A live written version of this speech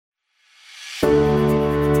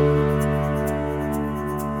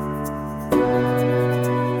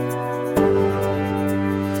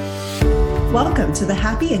Welcome to the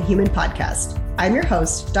Happy and Human podcast. I'm your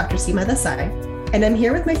host, Dr. Seema Desai, and I'm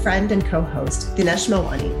here with my friend and co-host, Dinesh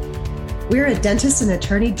Malwani. We're a dentist and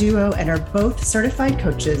attorney duo and are both certified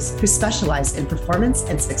coaches who specialize in performance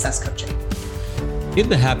and success coaching. In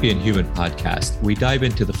the Happy and Human podcast, we dive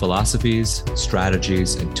into the philosophies,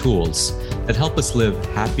 strategies, and tools that help us live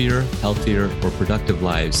happier, healthier, or productive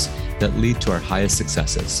lives that lead to our highest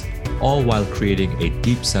successes, all while creating a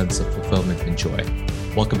deep sense of fulfillment and joy.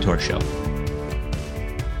 Welcome to our show.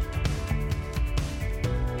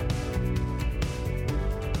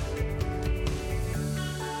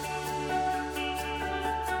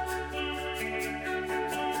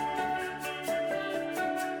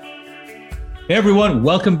 Hey everyone,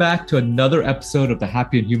 welcome back to another episode of the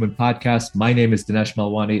Happy and Human podcast. My name is Dinesh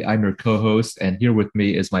Malwani. I'm your co-host, and here with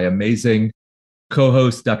me is my amazing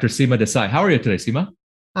co-host, Dr. Seema Desai. How are you today, Seema?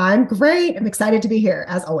 I'm great. I'm excited to be here,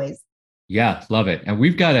 as always. Yeah, love it. And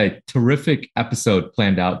we've got a terrific episode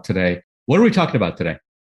planned out today. What are we talking about today?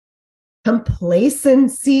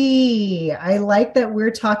 Complacency. I like that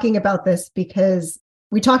we're talking about this because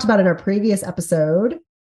we talked about in our previous episode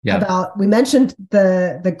we mentioned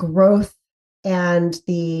the growth and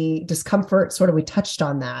the discomfort, we touched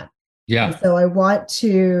on that. Yeah. And so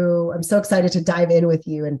I'm so excited to dive in with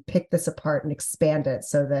you and pick this apart and expand it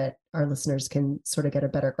so that our listeners can sort of get a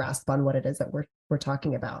better grasp on what it is that we're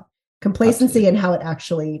talking about. Complacency absolutely. And how it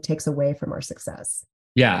actually takes away from our success.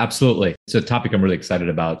 Yeah, absolutely. It's a topic I'm really excited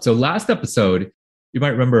about. So last episode, you might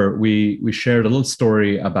remember we shared a little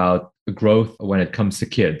story about the growth when it comes to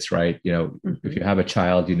kids, right? If you have a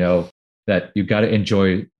child, you know that you've got to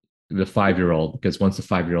enjoy the 5-year-old, because once the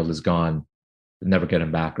 5-year-old is gone, you'll never get him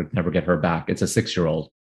back or never get her back. It's a 6-year-old.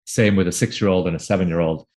 Same with a 6-year-old and a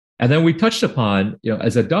 7-year-old. And then we touched upon,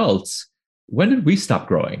 as adults, when did we stop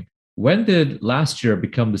growing? When did last year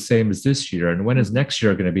become the same as this year? And when is next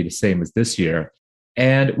year going to be the same as this year?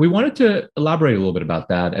 And we wanted to elaborate a little bit about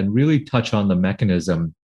that and really touch on the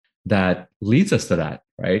mechanism that leads us to that,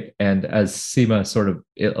 right? And as Seema sort of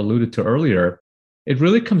alluded to earlier, it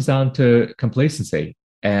really comes down to complacency.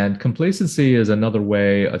 And complacency is another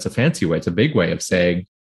way, it's a fancy way, it's a big way of saying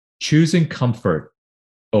choosing comfort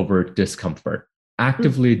over discomfort,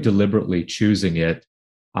 actively, deliberately choosing it.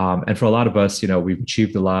 And for a lot of us, we've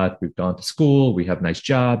achieved a lot. We've gone to school, we have nice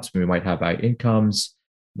jobs, we might have high incomes,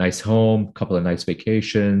 nice home, couple of nice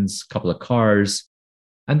vacations, couple of cars,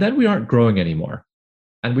 and then we aren't growing anymore.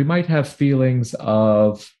 And we might have feelings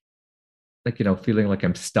of feeling like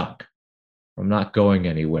I'm stuck, I'm not going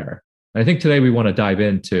anywhere. I think today we want to dive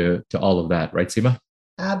into all of that, right, Seema?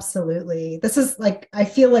 Absolutely. This is I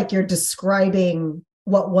feel like you're describing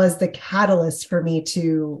what was the catalyst for me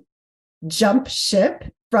to jump ship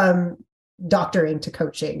from doctoring to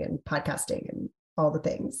coaching and podcasting and all the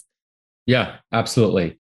things. Yeah,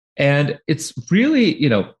 absolutely. And it's really,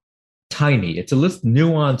 tiny. It's a less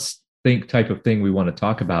nuanced type of thing we want to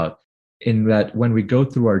talk about, in that when we go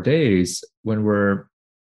through our days, when we're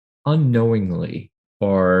unknowingly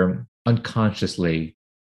or unconsciously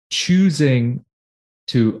choosing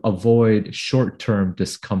to avoid short-term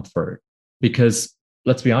discomfort, because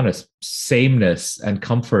let's be honest, sameness and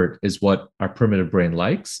comfort is what our primitive brain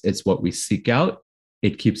likes. It's what we seek out.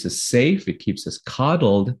 It keeps us safe. It keeps us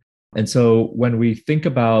coddled. And so when we think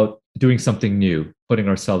about doing something new, putting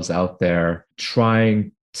ourselves out there,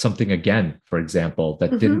 trying something again, for example,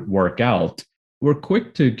 that didn't work out, we're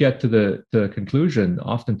quick to get to the conclusion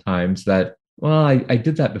oftentimes that, well, I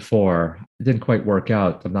did that before. It didn't quite work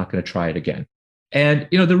out. I'm not going to try it again. And,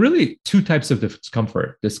 there are really two types of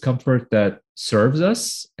discomfort that serves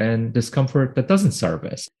us and discomfort that doesn't serve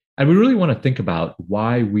us. And we really want to think about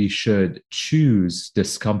why we should choose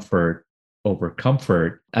discomfort over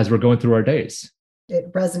comfort as we're going through our days.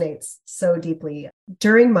 It resonates so deeply.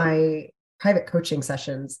 During my private coaching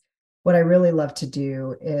sessions, what I really love to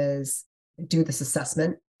do is do this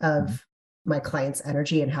assessment of my client's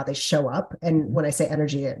energy and how they show up. And when I say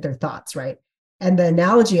energy, their thoughts, right? And the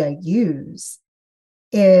analogy I use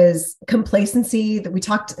is complacency, that we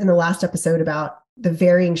talked in the last episode about the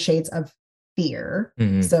varying shades of fear.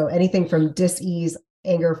 So anything from dis-ease,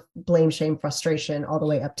 anger, blame, shame, frustration, all the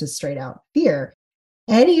way up to straight out fear.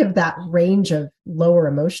 Any of that range of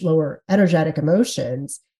lower energetic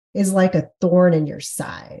emotions is like a thorn in your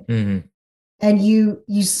side. And you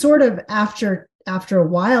sort of, after a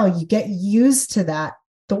while, you get used to that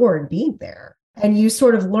thorn being there, and you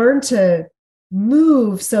sort of learn to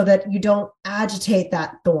move so that you don't agitate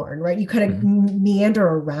that thorn, right? You kind of meander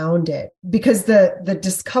around it, because the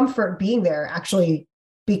discomfort being there actually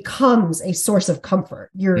becomes a source of comfort.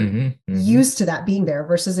 You're used to that being there,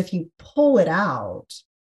 versus if you pull it out,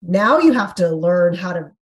 now you have to learn how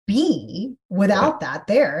to be without that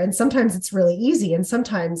there. And sometimes it's really easy. And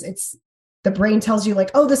sometimes it's the brain tells you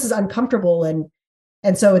like, oh, this is uncomfortable.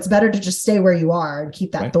 And so it's better to just stay where you are and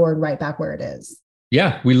keep that thorn right back where it is.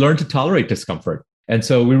 Yeah, we learn to tolerate discomfort. And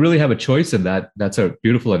so we really have a choice in that. That's a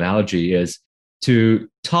beautiful analogy, is to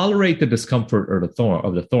tolerate the discomfort or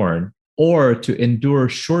the thorn, or to endure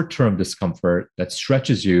short-term discomfort that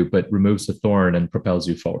stretches you but removes the thorn and propels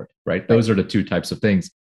you forward, right? Those are the two types of things.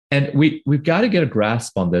 And we've got to get a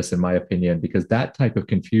grasp on this, in my opinion, because that type of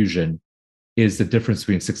confusion is the difference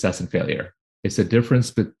between success and failure. It's the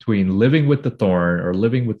difference between living with the thorn or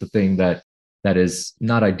living with the thing that is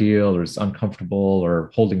not ideal or is uncomfortable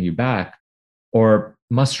or holding you back, or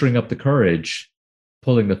mustering up the courage,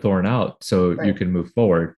 pulling the thorn out so you can move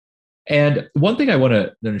forward. And one thing I want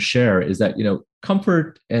to share is that,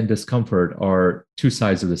 comfort and discomfort are two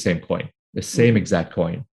sides of the same coin, the same exact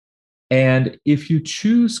coin. And if you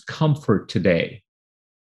choose comfort today,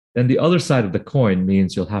 then the other side of the coin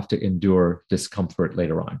means you'll have to endure discomfort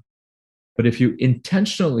later on. But if you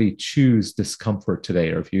intentionally choose discomfort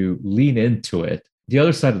today, or if you lean into it, the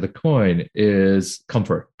other side of the coin is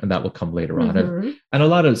comfort, and that will come later on. And a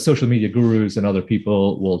lot of social media gurus and other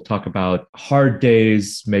people will talk about hard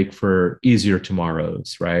days make for easier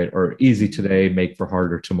tomorrows, right? Or easy today make for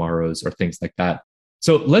harder tomorrows, or things like that.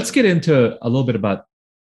 So let's get into a little bit about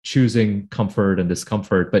choosing comfort and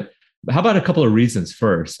discomfort. But how about a couple of reasons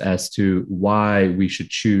first as to why we should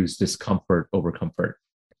choose discomfort over comfort?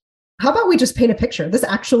 How about we just paint a picture? This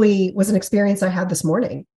actually was an experience I had this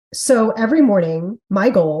morning. So every morning, my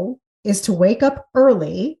goal is to wake up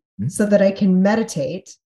early so that I can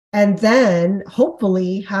meditate and then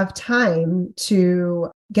hopefully have time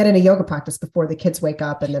to get in a yoga practice before the kids wake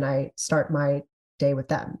up, and then I start my day with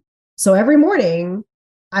them. So every morning,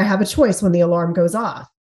 I have a choice when the alarm goes off.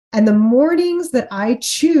 And the mornings that I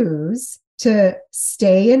choose to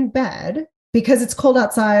stay in bed because it's cold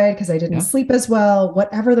outside, because I didn't sleep as well,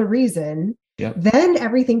 whatever the reason, then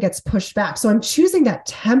everything gets pushed back. So I'm choosing that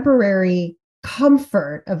temporary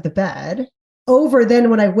comfort of the bed over then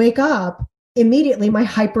when I wake up, immediately my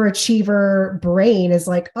hyperachiever brain is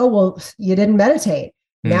like, oh, well, you didn't meditate.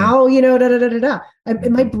 Now,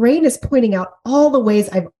 my brain is pointing out all the ways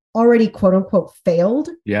I've already quote unquote failed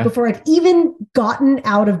before I've even gotten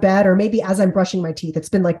out of bed, or maybe as I'm brushing my teeth, it's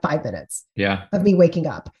been like 5 minutes of me waking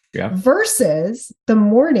up versus the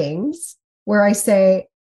mornings where I say,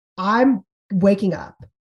 I'm waking up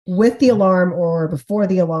with the alarm or before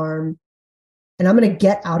the alarm, and I'm going to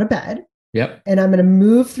get out of bed. And I'm going to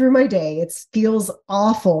move through my day. It feels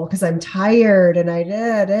awful because I'm tired and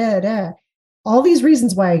all these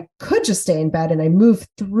reasons why I could just stay in bed, and I move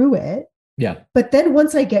through it. But then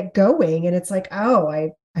once I get going and it's like, oh,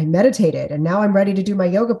 I meditated and now I'm ready to do my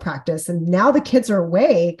yoga practice. And now the kids are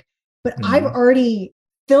awake, but I've already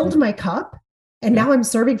filled my cup, and now I'm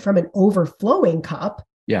serving from an overflowing cup.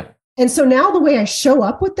 And so now the way I show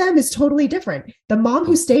up with them is totally different. The mom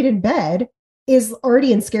who stayed in bed is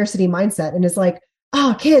already in scarcity mindset and is like,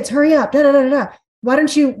 oh, kids, hurry up. Why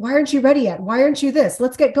aren't you ready yet? Why aren't you this?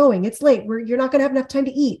 Let's get going. It's late. You're not going to have enough time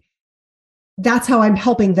to eat. That's how I'm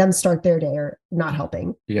helping them start their day, or not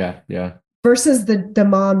helping. Versus the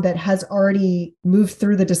mom that has already moved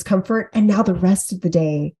through the discomfort, and now the rest of the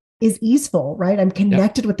day is easeful, right? I'm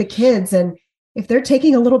connected with the kids. And if they're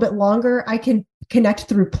taking a little bit longer, I can connect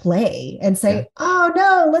through play and say, oh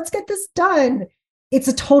no, let's get this done. It's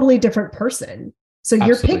a totally different person. So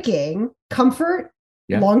you're picking comfort,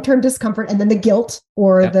 long-term discomfort, and then the guilt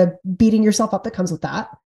or the beating yourself up that comes with that,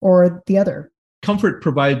 or the other. Comfort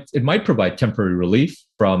might provide temporary relief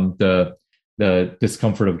from the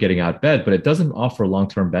discomfort of getting out of bed, but it doesn't offer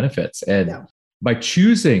long-term benefits. And by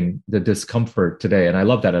choosing the discomfort today, and I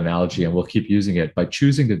love that analogy and we'll keep using it, by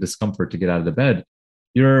choosing the discomfort to get out of the bed,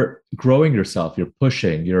 you're growing yourself, you're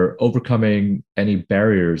pushing, you're overcoming any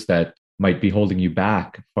barriers that might be holding you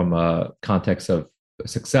back from a context of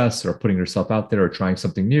success, or putting yourself out there, or trying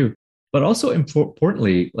something new. But also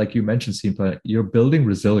importantly, like you mentioned, Simpa, you're building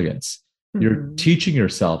resilience. You're teaching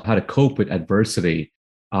yourself how to cope with adversity.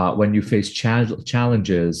 When you face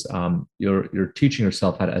challenges, you're teaching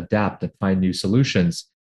yourself how to adapt and find new solutions.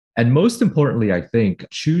 And most importantly, I think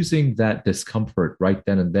choosing that discomfort right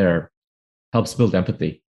then and there helps build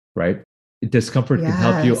empathy, right? Discomfort can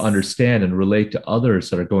help you understand and relate to others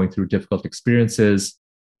that are going through difficult experiences,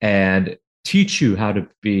 and teach you how to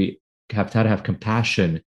have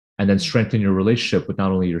compassion, and then strengthen your relationship with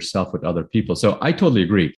not only yourself, with other people. So I totally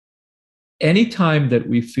agree. Anytime that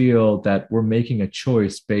we feel that we're making a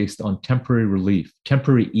choice based on temporary relief,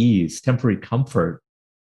 temporary ease, temporary comfort,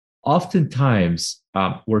 oftentimes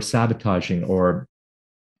we're sabotaging or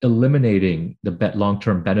eliminating the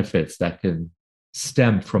long-term benefits that can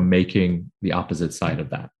stem from making the opposite side of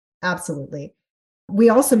that. Absolutely. We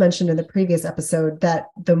also mentioned in the previous episode that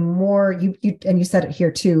the more you and you said it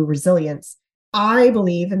here too, resilience. I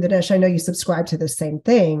believe, and Dinesh, I know you subscribe to the same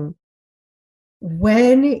thing.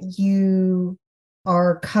 When you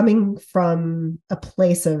are coming from a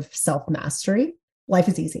place of self-mastery, life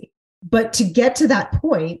is easy. But to get to that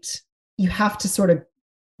point, you have to sort of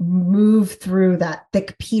move through that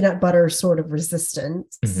thick peanut butter sort of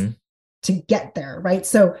resistance to get there, right?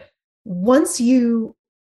 So once you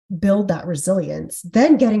build that resilience,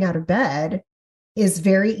 then getting out of bed is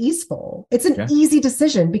very easeful. It's an easy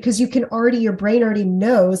decision because your brain already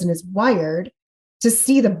knows and is wired to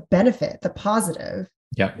see the benefit, the positive,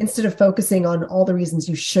 instead of focusing on all the reasons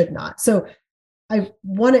you should not. So I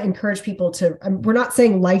want to encourage people to, we're not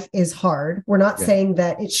saying life is hard. We're not saying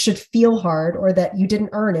that it should feel hard or that you didn't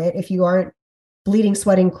earn it if you aren't bleeding,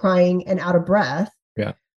 sweating, crying, and out of breath.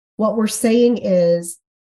 Yeah. What we're saying is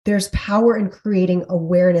there's power in creating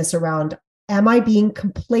awareness around, am I being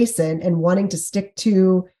complacent and wanting to stick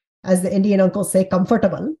to, as the Indian uncles say,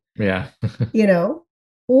 comfortable? Yeah.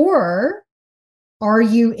 Or are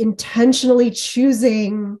you intentionally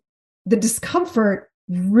choosing the discomfort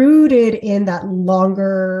rooted in that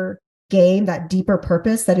longer game, that deeper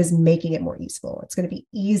purpose that is making it more useful? It's going to be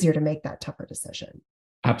easier to make that tougher decision.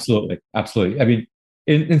 Absolutely. Absolutely. I mean,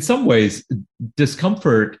 in some ways,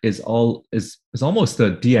 discomfort is almost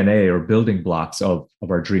the DNA or building blocks of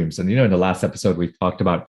our dreams. And, in the last episode, we talked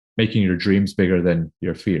about making your dreams bigger than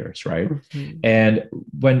your fears, right? Mm-hmm. And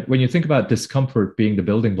when you think about discomfort being the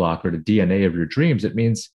building block or the DNA of your dreams, it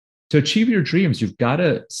means to achieve your dreams, you've got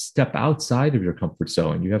to step outside of your comfort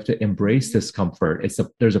zone. You have to embrace discomfort.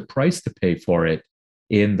 There's a price to pay for it,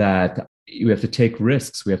 in that you have to take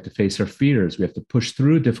risks. We have to face our fears. We have to push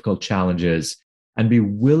through difficult challenges and be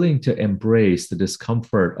willing to embrace the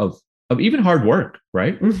discomfort of even hard work,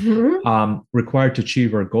 right? Mm-hmm. Required to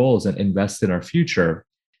achieve our goals and invest in our future.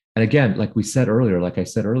 And again, like I said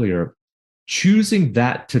earlier, choosing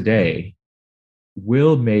that today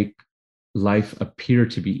will make life appear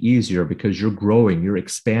to be easier because you're growing, you're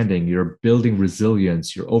expanding, you're building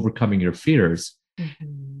resilience, you're overcoming your fears.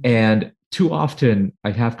 Mm-hmm. And too often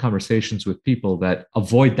I have conversations with people that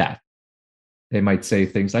avoid that. They might say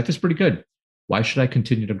things like, "This is pretty good. Why should I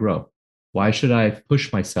continue to grow? Why should I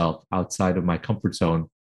push myself outside of my comfort zone?"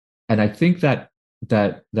 And I think that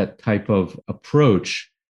type of approach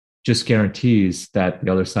just guarantees that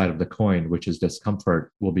the other side of the coin, which is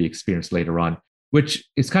discomfort, will be experienced later on, which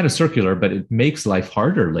is kind of circular, but it makes life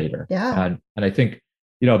harder later. Yeah. And I think,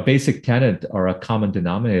 a basic tenet or a common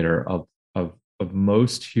denominator of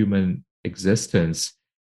most human existence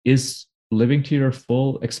is living to your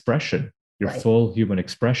full expression, your full human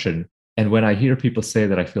expression. And when I hear people say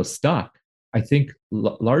that I feel stuck, I think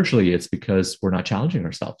largely it's because we're not challenging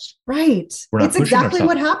ourselves. Right. It's exactly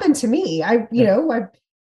what happened to me. I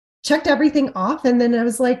checked everything off, and then I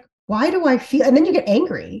was like, why do I feel, and then you get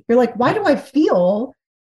angry. You're like, why do I feel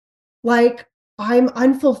like I'm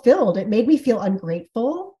unfulfilled? It made me feel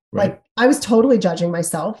ungrateful. Right. Like I was totally judging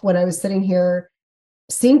myself when I was sitting here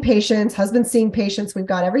seeing patients, husband seeing patients. We've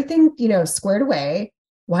got everything, squared away.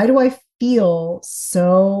 Why do I feel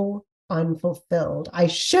so unfulfilled? I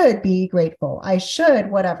should be grateful. I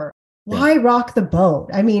should, whatever. Why rock the boat?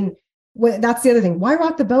 I mean, that's the other thing. Why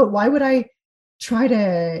rock the boat? Why would I try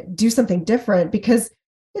to do something different? Because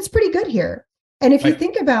it's pretty good here. And if you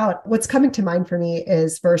think about what's coming to mind for me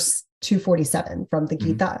is verse 247 from the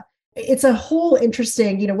Gita. Mm-hmm. It's a whole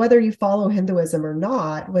interesting, whether you follow Hinduism or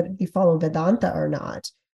not, whether you follow Vedanta or not,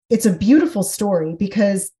 it's a beautiful story,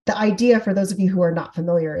 because the idea, for those of you who are not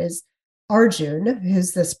familiar, is Arjun,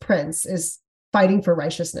 who's this prince, is fighting for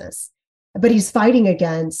righteousness, but he's fighting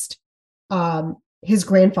against his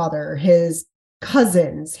grandfather, his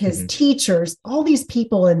cousins, his teachers, all these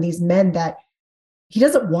people and these men that he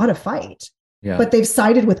doesn't want to fight, but they've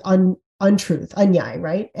sided with untruth, anyai,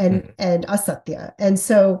 right? And asatya. And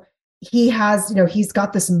so he has, he's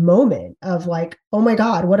got this moment of like, oh my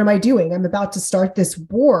God, what am I doing? I'm about to start this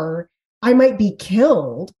war. I might be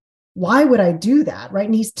killed. Why would I do that? Right.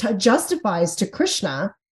 And he justifies to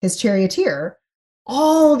Krishna, his charioteer,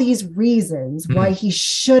 all these reasons why he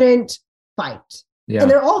shouldn't fight. Yeah. And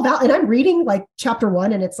they're all valid. And I'm reading like chapter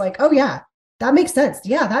 1, and it's like, oh yeah, that makes sense.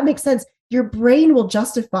 Yeah, that makes sense. Your brain will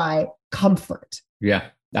justify comfort. Yeah,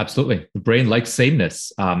 absolutely. The brain likes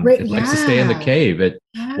sameness. It likes to stay in the cave. It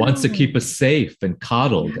wants to keep us safe and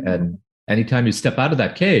coddled. And anytime you step out of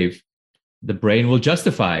that cave, the brain will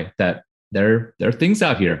justify that there are things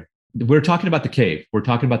out here. We're talking about the cave. We're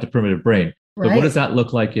talking about the primitive brain. But what does that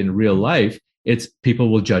look like in real life? It's people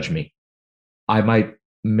will judge me. I might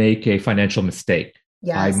make a financial mistake.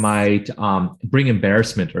 I Yes. might bring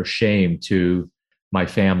embarrassment or shame to my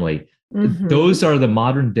family. Mm-hmm. Those are the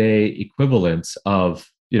modern day equivalents of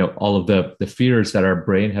all of the fears that our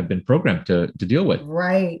brain have been programmed to deal with.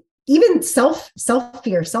 Right. Even self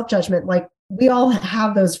fear, self judgment. Like we all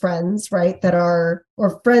have those friends, right? That are,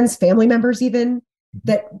 or friends, family members, even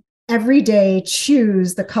that every day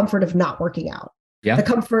choose the comfort of not working out, the Yeah.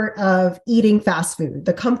 comfort of eating fast food,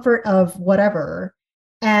 the comfort of whatever.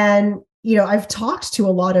 And, I've talked to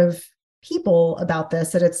a lot of people about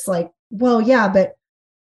this, and it's like, well, yeah, but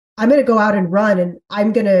I'm going to go out and run, and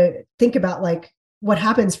I'm going to think about like what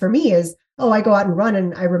happens for me is, oh, I go out and run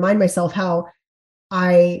and I remind myself how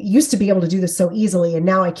I used to be able to do this so easily and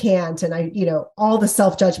now I can't. And all the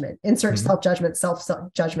self-judgment, insert Mhm. self-judgment,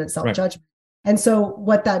 self-judgment, Right. self-judgment. And so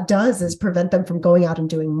what that does is prevent them from going out and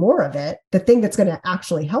doing more of it, the thing that's going to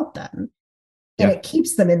actually help them. And Yeah. it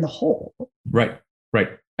keeps them in the hole. Right. Right.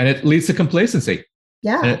 And it leads to complacency,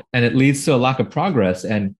 Yeah. and it leads to a lack of progress.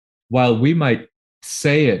 And while we might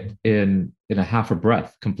say it in a half a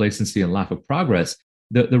breath, complacency and lack of progress,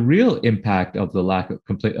 the real impact of the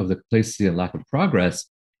of the complacency and lack of progress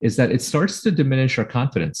is that it starts to diminish our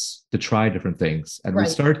confidence to try different things, and we Right.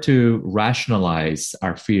 start to rationalize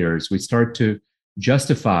our fears. We start to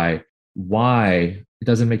justify why it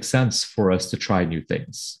doesn't make sense for us to try new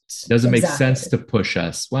things. It doesn't make sense Exactly. to push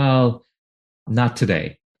us. Well, not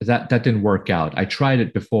today. That didn't work out. I tried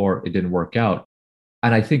it before, it didn't work out.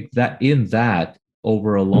 And I think that in that,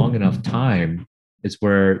 over a long enough time, is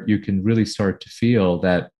where you can really start to feel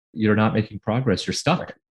that you're not making progress, you're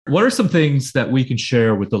stuck. What are some things that we can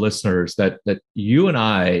share with the listeners that you and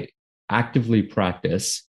I actively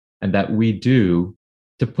practice and that we do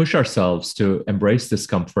to push ourselves to embrace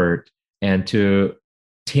discomfort and to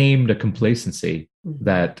tame the complacency Mm-hmm.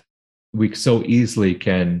 that we so easily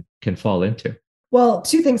can fall into? Well,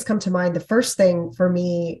 two things come to mind. The first thing for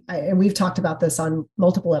me, and we've talked about this on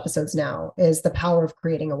multiple episodes now, is the power of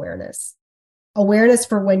creating awareness. Awareness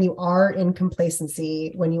for when you are in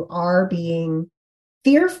complacency, when you are being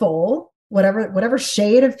fearful, whatever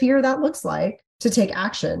shade of fear that looks like, to take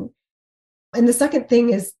action. And the second thing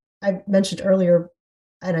is, I mentioned earlier,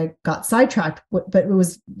 and I got sidetracked, but it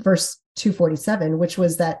was verse 247, which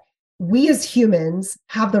was that we as humans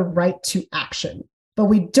have the right to action, but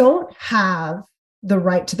we don't have the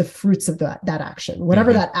right to the fruits of that action,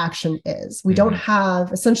 whatever that action is. We don't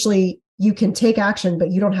have, essentially, you can take action,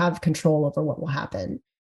 but you don't have control over what will happen.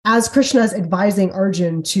 As Krishna is advising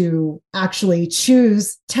Arjun to actually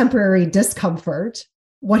choose temporary discomfort,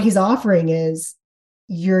 what he's offering is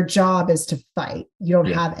your job is to fight. You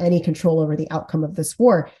don't have any control over the outcome of this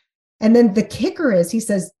war. And then the kicker is, he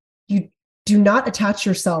says, you do not attach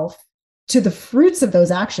yourself to the fruits of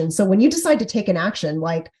those actions. So when you decide to take an action,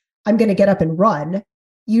 like I'm going to get up and run,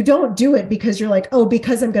 you don't do it because you're like, oh,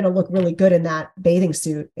 because I'm going to look really good in that bathing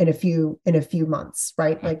suit in a few months,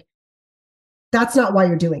 right? Like that's not why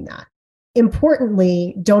you're doing that.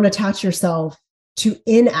 Importantly, don't attach yourself to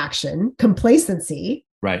inaction, complacency.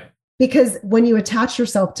 Right. Because when you attach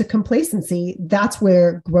yourself to complacency, that's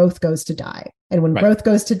where growth goes to die. And when growth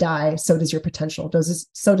goes to die, so does your potential.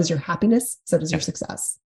 So does your happiness. So does your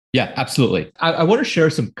success. Yeah, absolutely. I want to share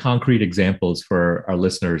some concrete examples for our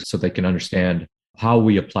listeners so they can understand how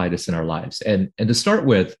we apply this in our lives. And to start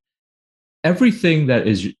with, everything that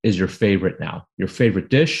is your favorite now, your favorite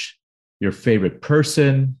dish, your favorite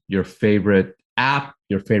person, your favorite app,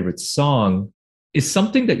 your favorite song, is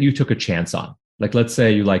something that you took a chance on. Like, let's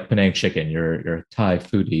say you like Penang chicken, you're a Thai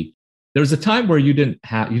foodie. There was a time where you didn't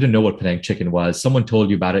know what Penang chicken was. Someone told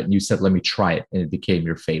you about it and you said, let me try it. And it became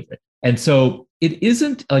your favorite. And so it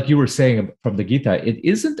isn't, like you were saying from the Gita, it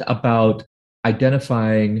isn't about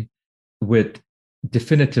identifying with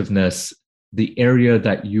definitiveness the area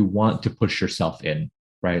that you want to push yourself in,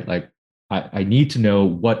 right? Like, I need to know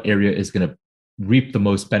what area is going to reap the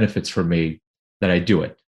most benefits for me, that I do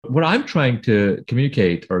it. What I'm trying to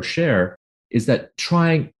communicate or share is that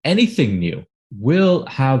trying anything new will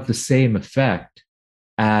have the same effect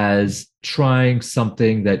as trying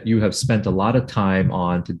something that you have spent a lot of time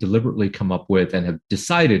on to deliberately come up with and have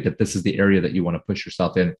decided that this is the area that you want to push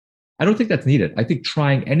yourself in. I don't think that's needed. I think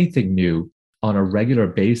trying anything new on a regular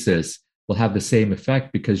basis will have the same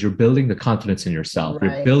effect because you're building the confidence in yourself.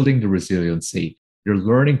 Right. You're building the resiliency. You're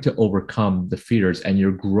learning to overcome the fears and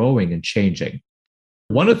you're growing and changing.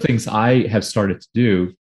 One of the things I have started to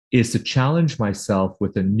do is to challenge myself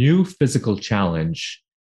with a new physical challenge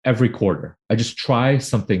every quarter. I just try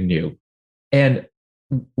something new. And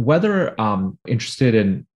whether I'm interested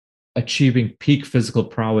in achieving peak physical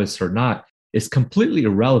prowess or not is completely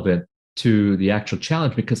irrelevant to the actual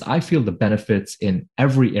challenge because I feel the benefits in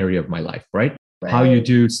every area of my life, right? Right. How you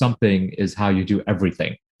do something is how you do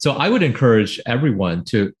everything. So I would encourage everyone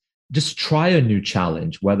to just try a new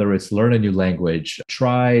challenge, whether it's learn a new language,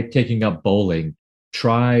 try taking up bowling,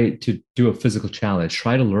 try to do a physical challenge,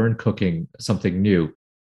 try to learn cooking something new.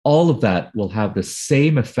 All of that will have the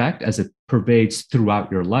same effect as it pervades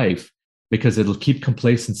throughout your life because it'll keep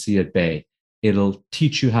complacency at bay. It'll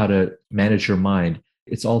teach you how to manage your mind.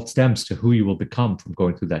 It's all stems to who you will become from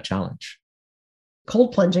going through that challenge.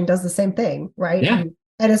 Cold plunging does the same thing, right? Yeah.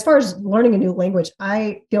 And as far as learning a new language,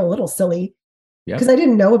 I feel a little silly because I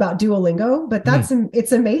didn't know about Duolingo, but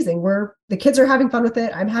it's amazing. The kids are having fun with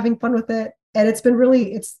it. I'm having fun with it. And it's been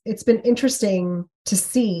really, it's been interesting to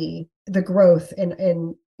see the growth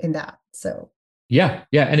in that. So yeah.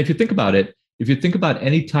 And if you think about it, if you think about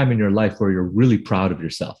any time in your life where you're really proud of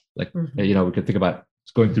yourself, like, we could think about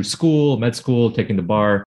going through school, med school, taking the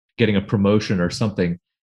bar, getting a promotion or something.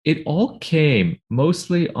 It all came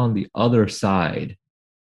mostly on the other side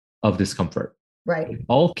of discomfort. Right. It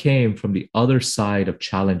all came from the other side of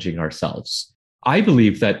challenging ourselves. I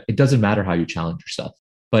believe that it doesn't matter how you challenge yourself,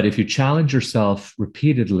 but if you challenge yourself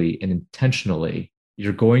repeatedly and intentionally,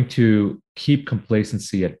 you're going to keep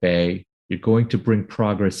complacency at bay. You're going to bring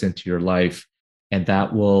progress into your life, and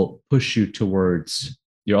that will push you towards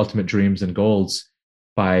your ultimate dreams and goals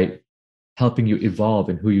by helping you evolve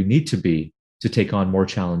in who you need to be to take on more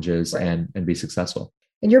challenges and be successful.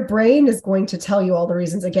 And your brain is going to tell you all the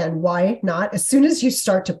reasons, again, why not. As soon as you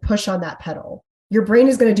start to push on that pedal, your brain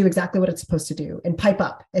is going to do exactly what it's supposed to do and pipe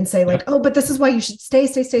up and say like, oh, but this is why you should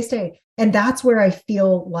stay. And that's where I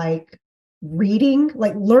feel like reading,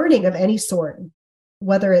 like learning of any sort,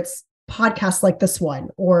 whether it's podcasts like this one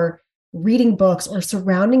or reading books or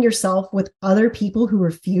surrounding yourself with other people who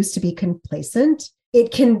refuse to be complacent,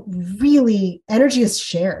 it can really, energy is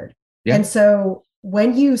shared. Yeah. And so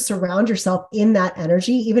when you surround yourself in that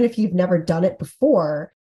energy, even if you've never done it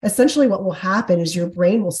before, essentially what will happen is your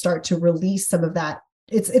brain will start to release some of that.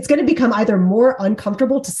 It's going to become either more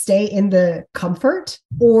uncomfortable to stay in the comfort,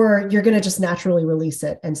 or you're going to just naturally release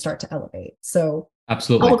it and start to elevate. So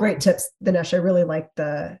absolutely, all great tips, Dinesh. I really like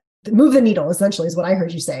the move the needle, essentially, is what I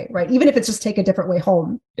heard you say, right? Even if it's just take a different way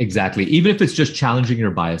home. Exactly. Even if it's just challenging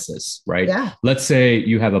your biases, right? Yeah. Let's say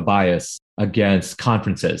you have a bias against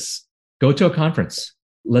conferences. Go to a conference.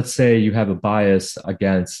 Let's say you have a bias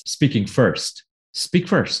against speaking first. Speak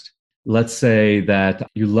first. Let's say that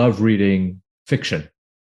you love reading fiction.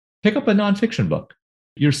 Pick up a nonfiction book.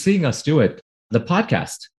 You're seeing us do it. The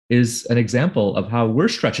podcast is an example of how we're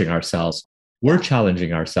stretching ourselves. We're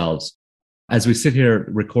challenging ourselves. As we sit here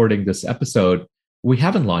recording this episode, we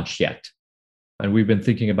haven't launched yet. And we've been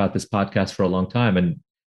thinking about this podcast for a long time. And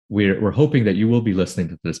we're hoping that you will be listening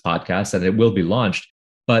to this podcast and it will be launched.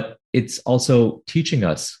 But it's also teaching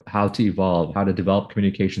us how to evolve, how to develop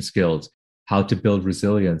communication skills, how to build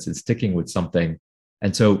resilience and sticking with something.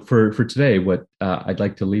 And so for today, what I'd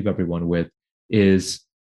like to leave everyone with is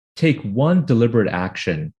take one deliberate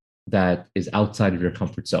action that is outside of your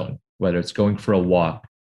comfort zone, whether it's going for a walk,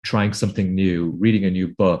 trying something new, reading a new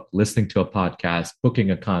book, listening to a podcast, booking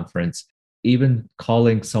a conference, even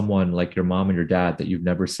calling someone like your mom and your dad that you've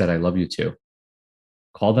never said I love you to.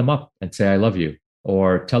 Call them up and say I love you,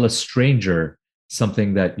 or tell a stranger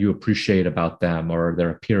something that you appreciate about them or their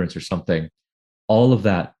appearance or something. All of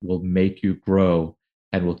that will make you grow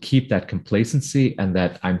and will keep that complacency and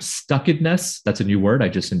that I'm stuckedness. That's a new word. I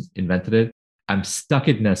just invented it. I'm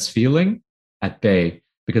stuckedness feeling at bay,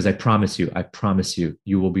 because I promise you,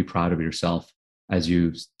 you will be proud of yourself as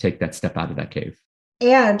you take that step out of that cave.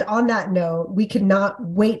 And on that note, we cannot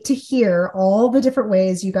wait to hear all the different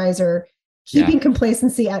ways you guys are keeping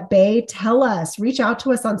complacency at bay. Tell us, reach out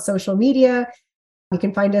to us on social media. You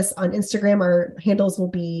can find us on Instagram. Our handles will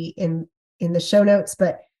be in the show notes,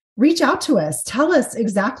 but reach out to us. Tell us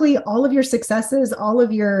exactly all of your successes, all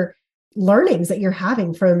of your learnings that you're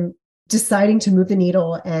having from deciding to move the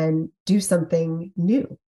needle and do something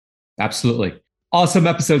new. Absolutely. Awesome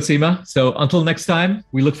episode, Seema. So until next time,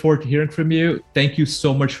 we look forward to hearing from you. Thank you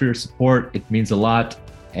so much for your support. It means a lot.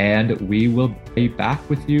 And we will be back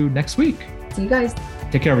with you next week. See you guys.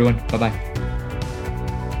 Take care, everyone. Bye-bye.